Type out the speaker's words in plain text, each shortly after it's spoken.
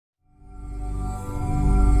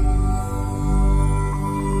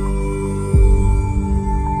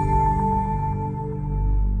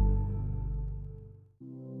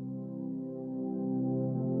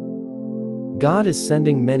God is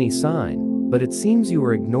sending many signs, but it seems you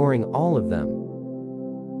are ignoring all of them.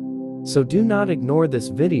 So do not ignore this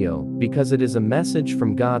video, because it is a message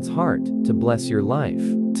from God's heart to bless your life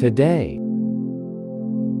today.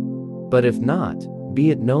 But if not,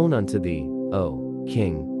 be it known unto thee, O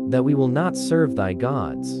King, that we will not serve thy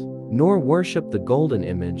gods, nor worship the golden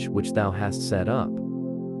image which thou hast set up.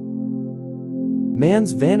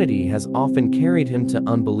 Man's vanity has often carried him to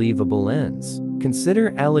unbelievable ends.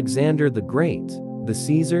 Consider Alexander the Great, the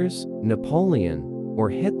Caesars, Napoleon, or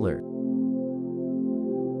Hitler.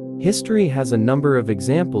 History has a number of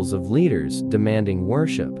examples of leaders demanding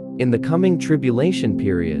worship. In the coming tribulation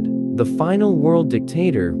period, the final world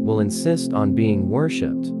dictator will insist on being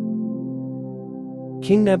worshipped.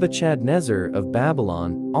 King Nebuchadnezzar of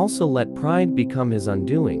Babylon also let pride become his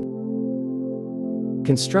undoing.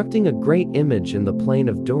 Constructing a great image in the plain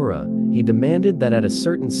of Dura, he demanded that at a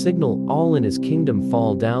certain signal all in his kingdom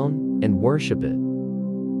fall down and worship it.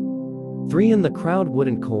 3 in the crowd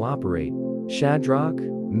wouldn't cooperate: Shadrach,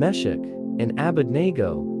 Meshach, and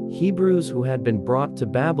Abednego, Hebrews who had been brought to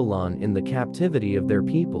Babylon in the captivity of their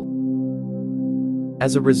people.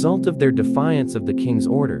 As a result of their defiance of the king's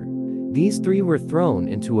order, these 3 were thrown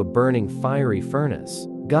into a burning fiery furnace.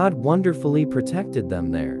 God wonderfully protected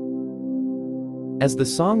them there. As the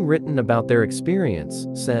song written about their experience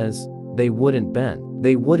says, they wouldn't bend,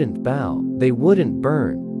 they wouldn't bow, they wouldn't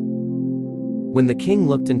burn. When the king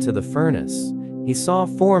looked into the furnace, he saw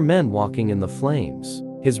 4 men walking in the flames.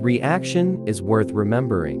 His reaction is worth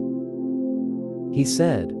remembering. He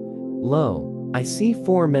said, "Lo, I see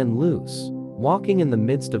 4 men loose, walking in the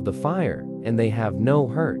midst of the fire, and they have no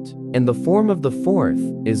hurt, and the form of the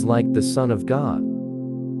 4th is like the Son of God."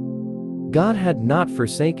 God had not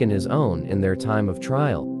forsaken his own in their time of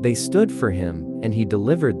trial. They stood for him, and he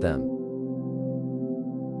delivered them.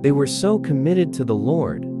 They were so committed to the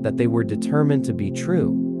Lord that they were determined to be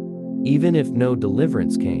true, even if no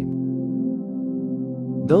deliverance came.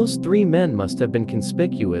 Those 3 men must have been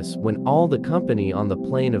conspicuous when all the company on the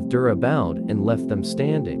plain of Dura bowed and left them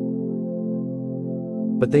standing.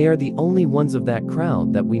 But they are the only ones of that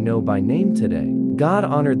crowd that we know by name today. God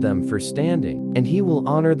honored them for standing, and he will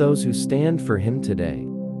honor those who stand for him today.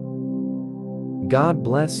 God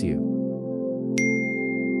bless you.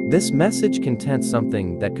 This message contains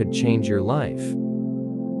something that could change your life.